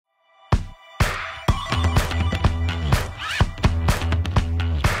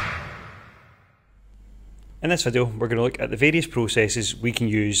In this video, we're going to look at the various processes we can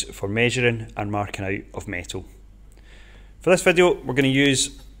use for measuring and marking out of metal. For this video, we're going to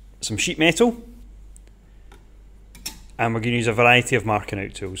use some sheet metal, and we're going to use a variety of marking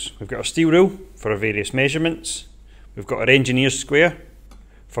out tools. We've got our steel rule for our various measurements. We've got our engineer's square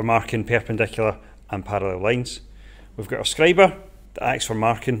for marking perpendicular and parallel lines. We've got our scriber that acts for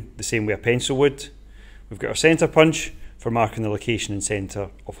marking the same way a pencil would. We've got our centre punch for marking the location and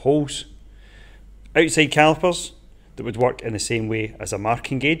centre of holes. Outside calipers that would work in the same way as a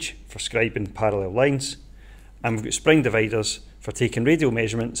marking gauge for scribing parallel lines. And we've got spring dividers for taking radial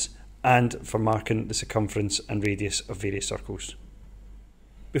measurements and for marking the circumference and radius of various circles.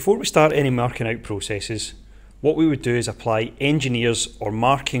 Before we start any marking out processes, what we would do is apply engineer's or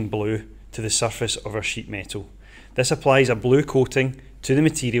marking blue to the surface of our sheet metal. This applies a blue coating to the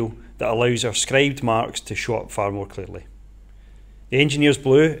material that allows our scribed marks to show up far more clearly. The engineer's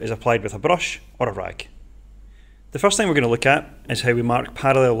blue is applied with a brush or a rag. The first thing we're going to look at is how we mark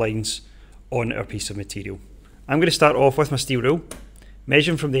parallel lines on our piece of material. I'm going to start off with my steel rule,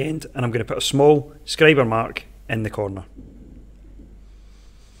 measuring from the end, and I'm going to put a small scriber mark in the corner.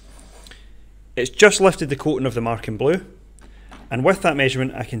 It's just lifted the coating of the mark in blue, and with that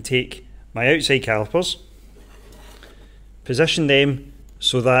measurement I can take my outside calipers, position them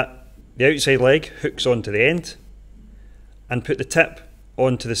so that the outside leg hooks onto the end, and put the tip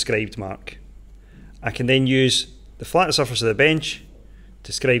onto the scribed mark. I can then use the flat surface of the bench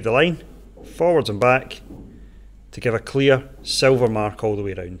to scribe the line forwards and back to give a clear silver mark all the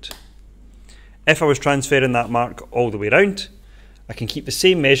way around. If I was transferring that mark all the way around, I can keep the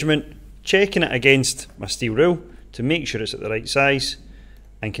same measurement, checking it against my steel rule to make sure it's at the right size,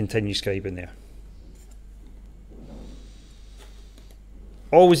 and continue scribing there.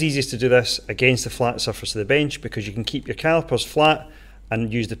 Always easiest to do this against the flat surface of the bench because you can keep your calipers flat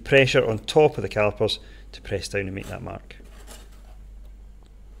and use the pressure on top of the calipers to press down and make that mark.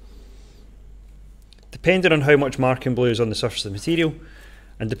 Depending on how much marking blue is on the surface of the material,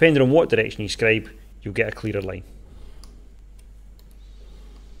 and depending on what direction you scribe, you'll get a clearer line.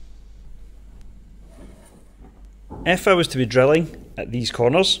 If I was to be drilling at these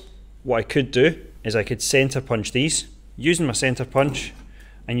corners, what I could do is I could centre punch these using my centre punch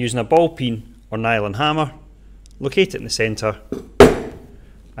and using a ball peen or nylon hammer, locate it in the centre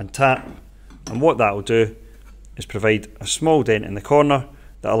and tap, and what that will do is provide a small dent in the corner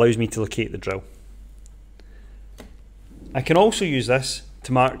that allows me to locate the drill. I can also use this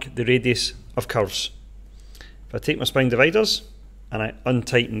to mark the radius of curves. If I take my spring dividers and I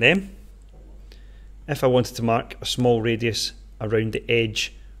untighten them, if I wanted to mark a small radius around the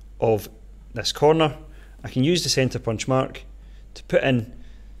edge of this corner, I can use the centre punch mark to put in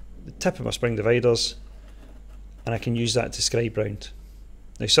the tip of my spring dividers, and I can use that to scribe round.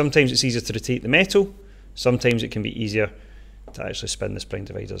 Now sometimes it's easier to rotate the metal, sometimes it can be easier to actually spin the spring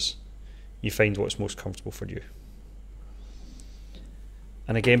dividers. You find what's most comfortable for you.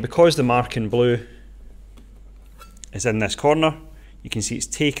 And again, because the mark in blue is in this corner, you can see it's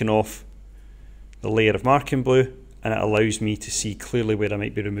taken off the layer of marking blue, and it allows me to see clearly where I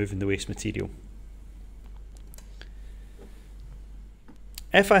might be removing the waste material.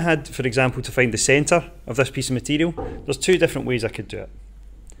 If I had, for example, to find the centre of this piece of material, there's two different ways I could do it.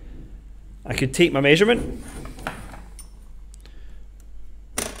 I could take my measurement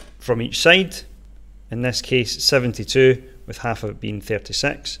from each side, in this case 72 with half of it being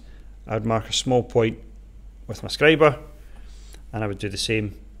 36. I would mark a small point with my scriber, and I would do the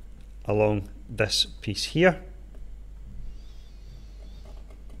same along this piece here.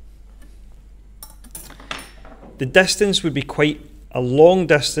 The distance would be quite a long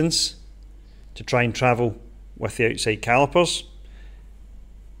distance to try and travel with the outside calipers.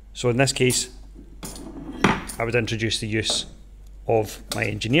 So in this case, I would introduce the use of my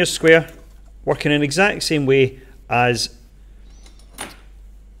engineer's square, working in the exact same way as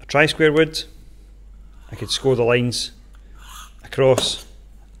a tri-square would. I could score the lines across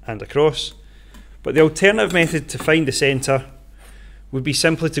and across, but the alternative method to find the centre would be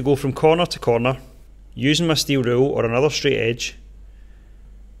simply to go from corner to corner using my steel rule or another straight edge,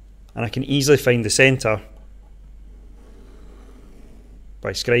 and I can easily find the centre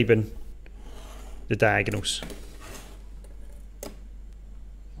by scribing the diagonals.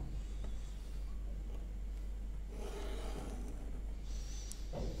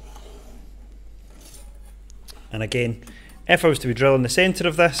 And again, if I was to be drilling the centre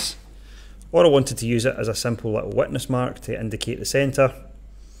of this, or I wanted to use it as a simple little witness mark to indicate the centre,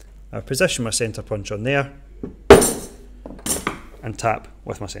 I would position my centre punch on there and tap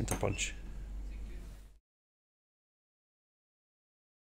with my centre punch.